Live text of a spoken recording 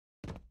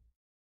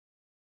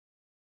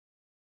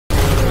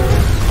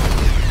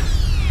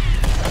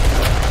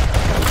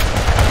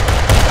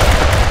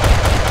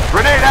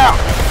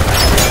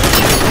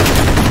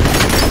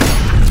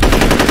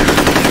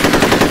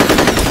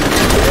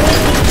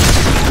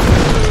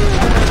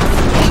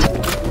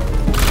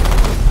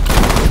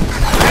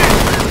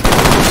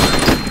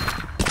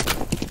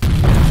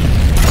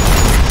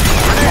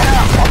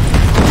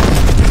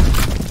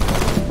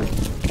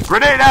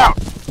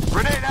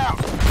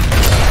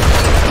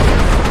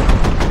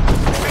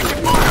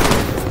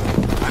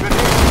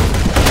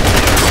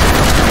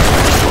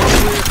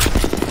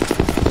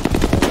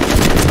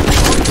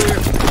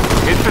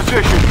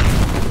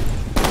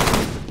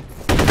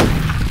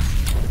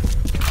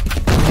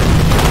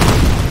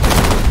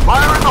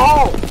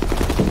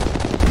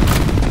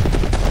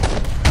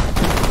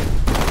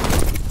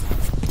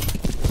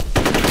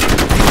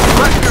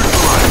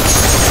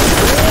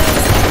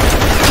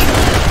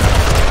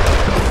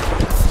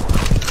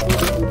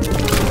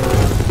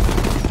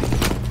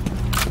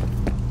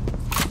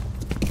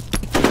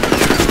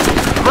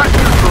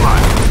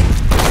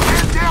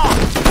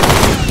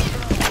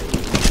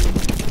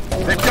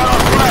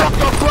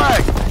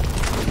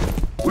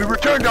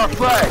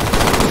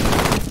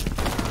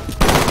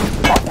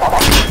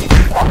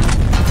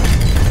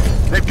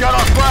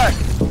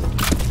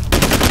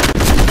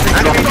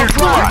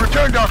neutralized. We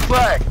returned our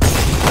flag.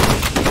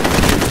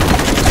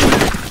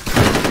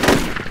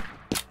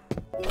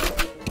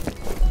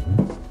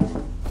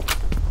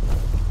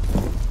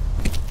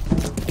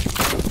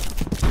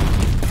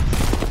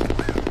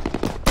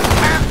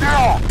 Man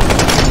down.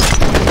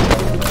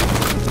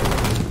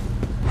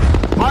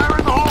 Fire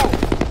in the hole.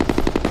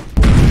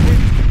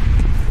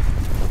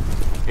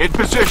 In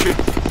position.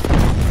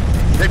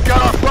 They've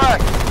got our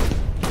flag.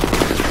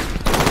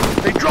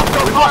 They dropped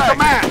our flag. Lost the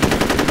man.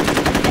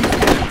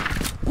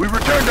 We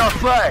returned our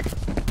flag.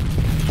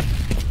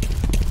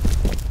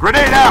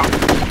 Grenade out.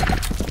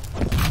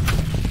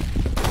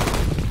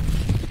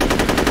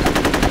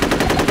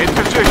 In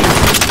position.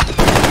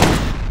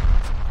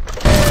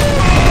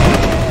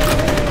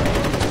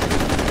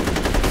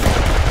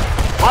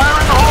 Fire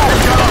in the hole. They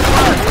got our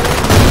flag.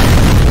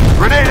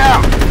 Grenade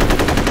out.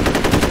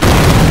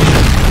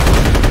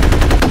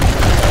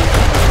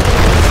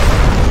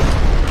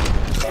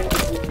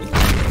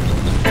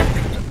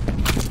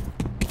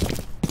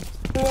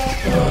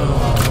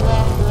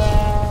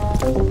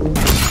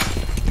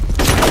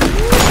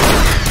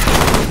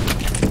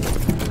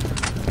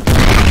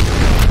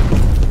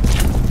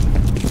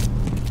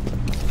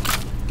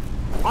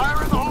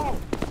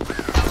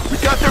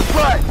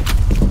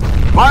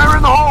 Fire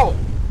in the hole!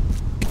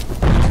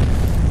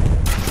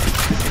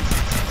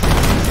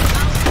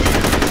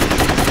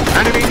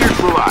 Enemy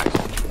neutralized.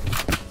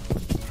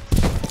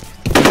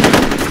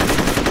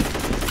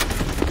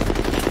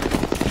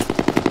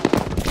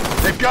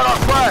 They've got our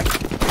flag.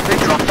 They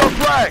dropped our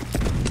flag.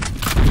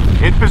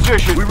 In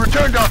position. We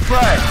returned our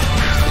flag.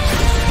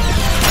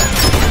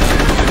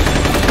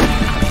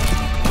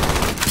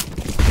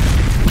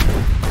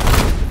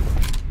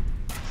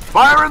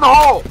 Fire in the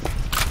hole!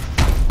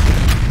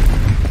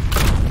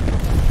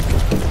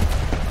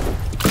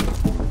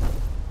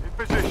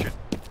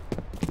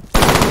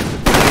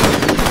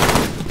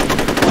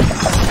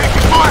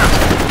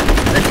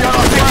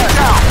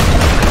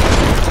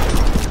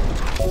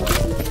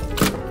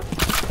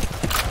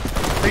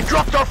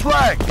 Dropped our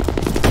flag!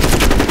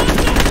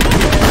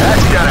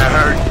 That's gotta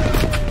hurt.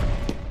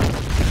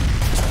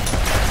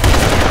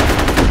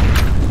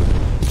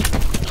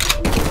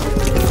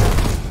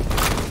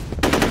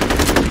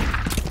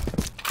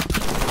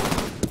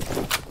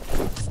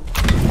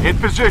 In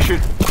position.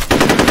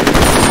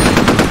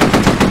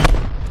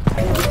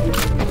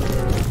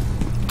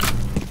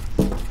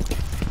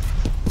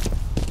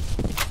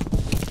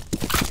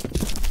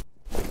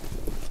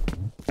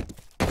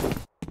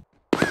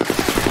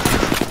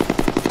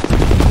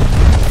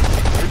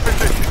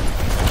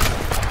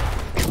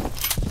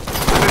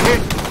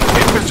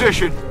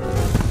 Position.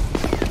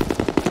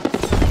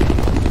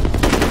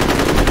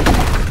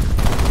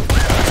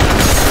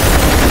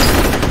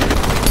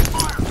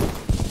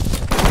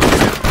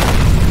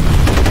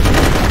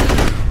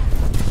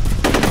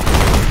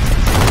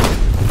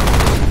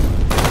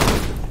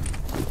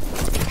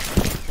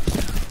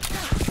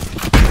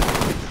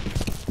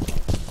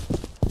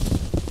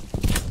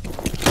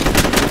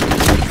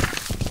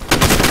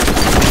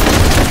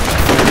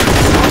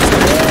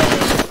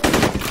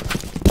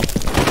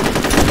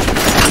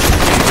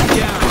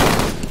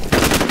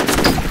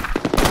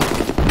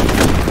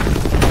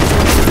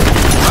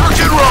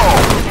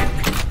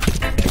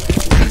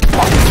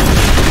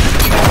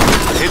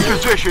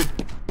 Position.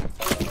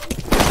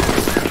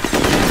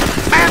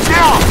 Man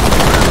down!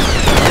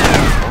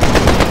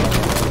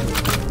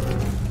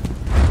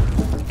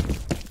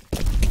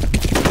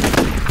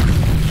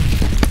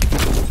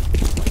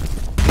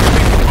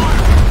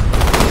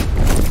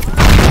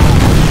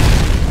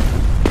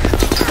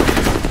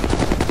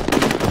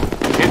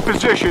 In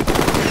position.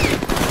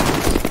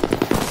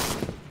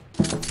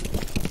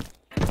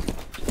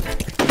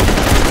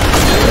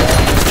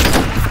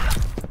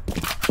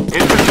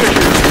 In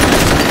position.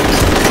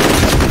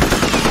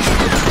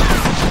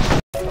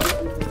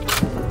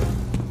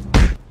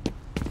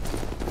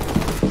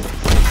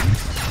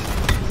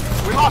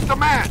 Lost a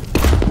man!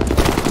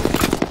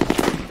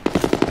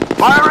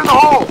 Fire in the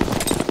hole!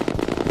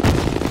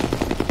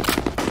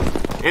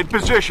 In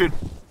position.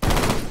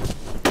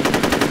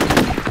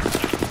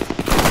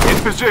 In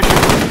position.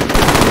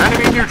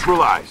 Enemy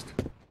neutralized.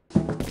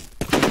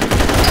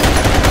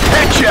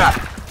 Headshot!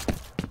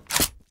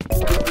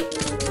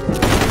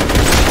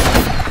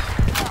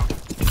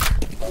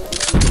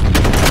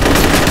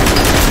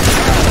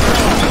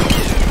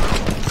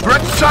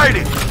 Threat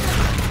sighted!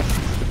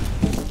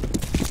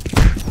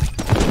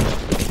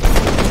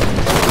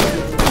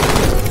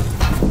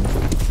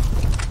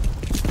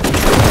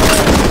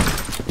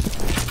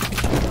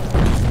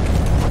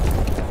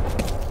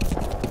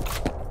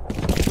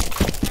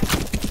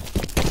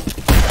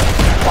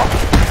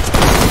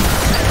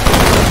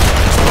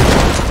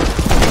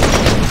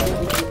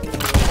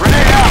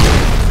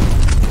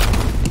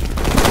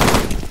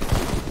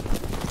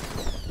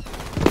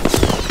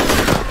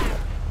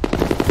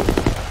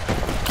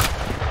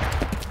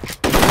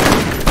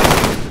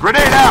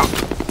 Grenade out!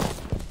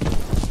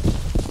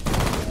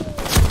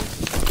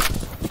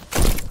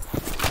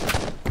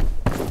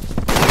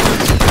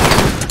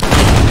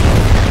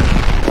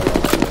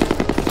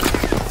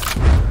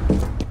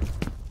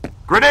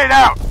 Grenade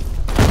out!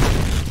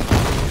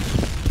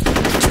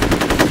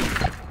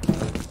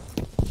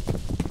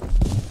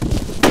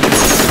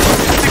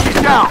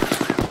 Sticky's down!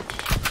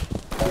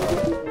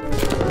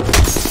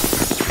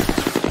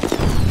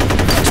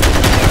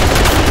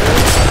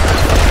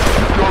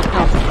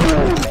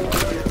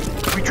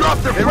 We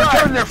dropped their flag! They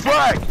returned their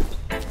flag!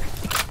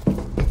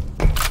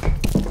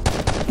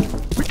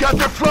 We got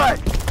their flag!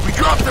 We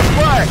dropped their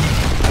flag!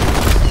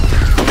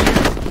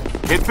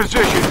 In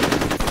position!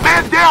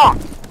 Man down!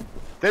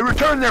 They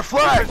returned their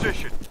flag! In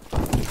position!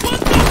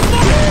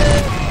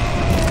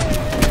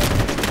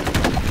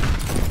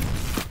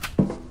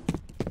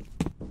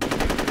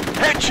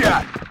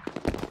 Headshot!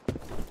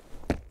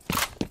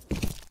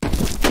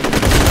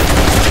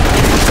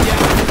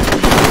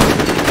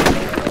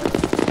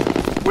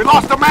 We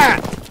lost a man!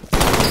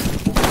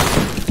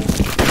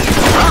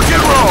 Rock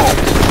and roll!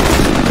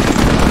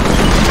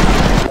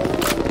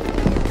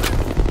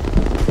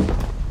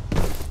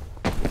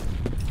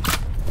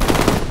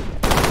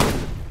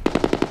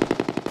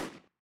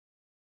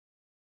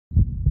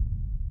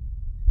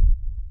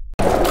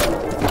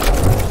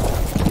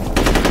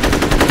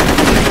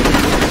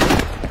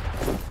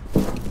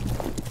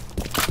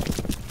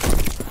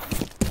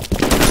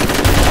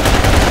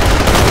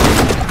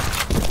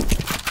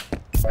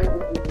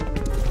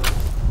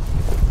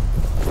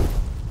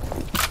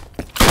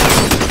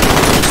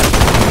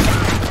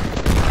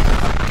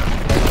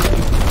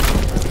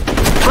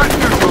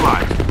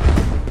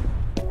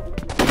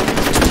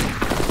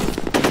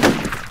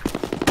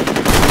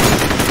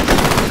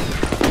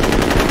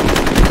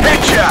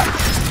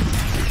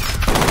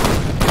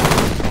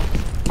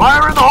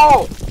 Fire in the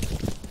hole!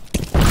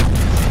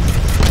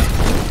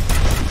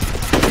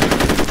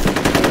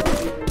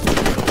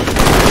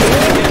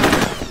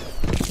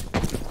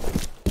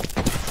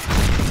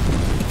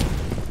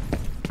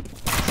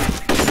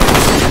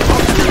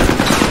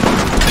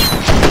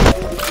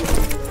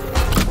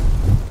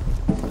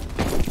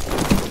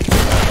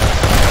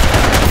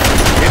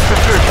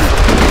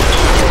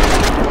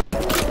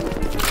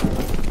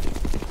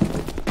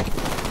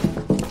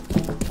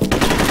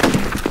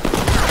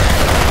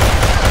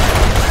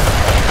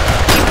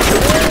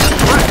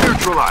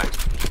 Neutralized.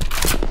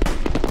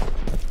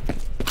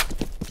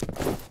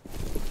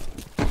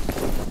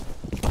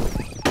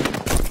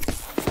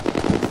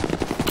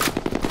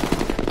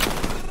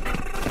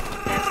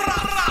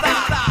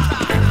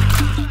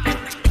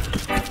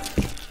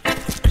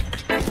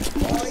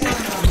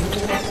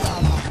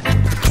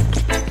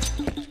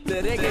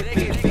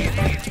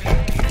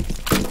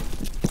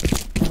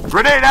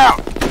 Grenade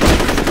out!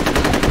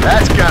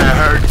 That's gonna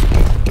hurt.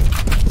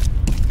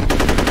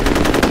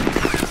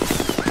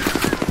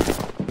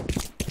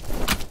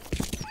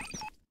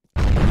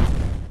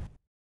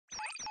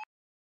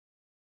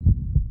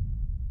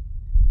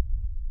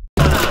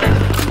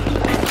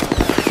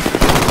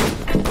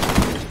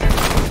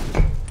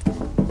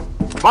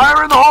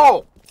 Fire in the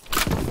hole!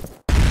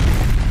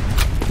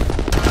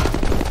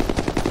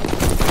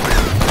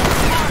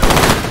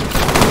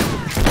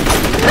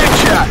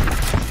 Headshot!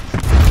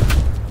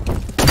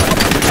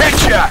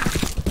 Headshot!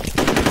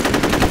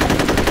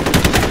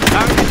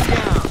 Target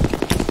down.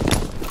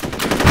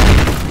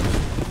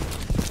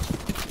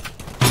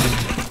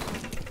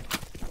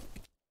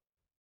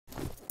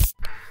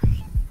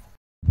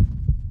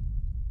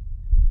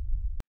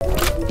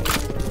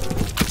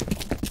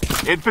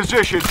 In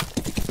position.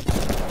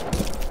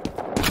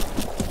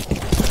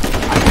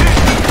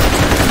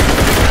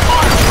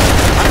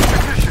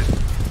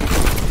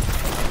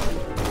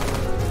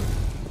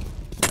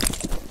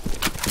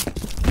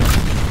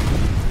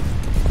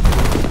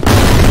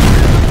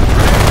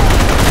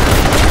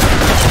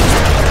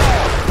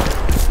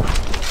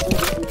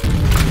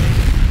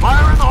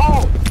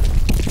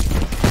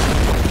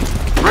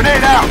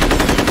 Grenade out!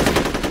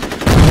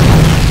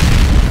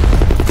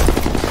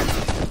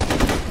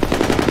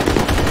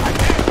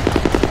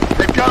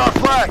 They've got our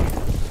flag!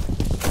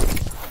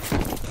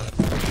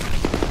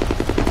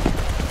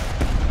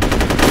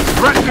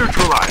 Threat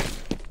neutralized!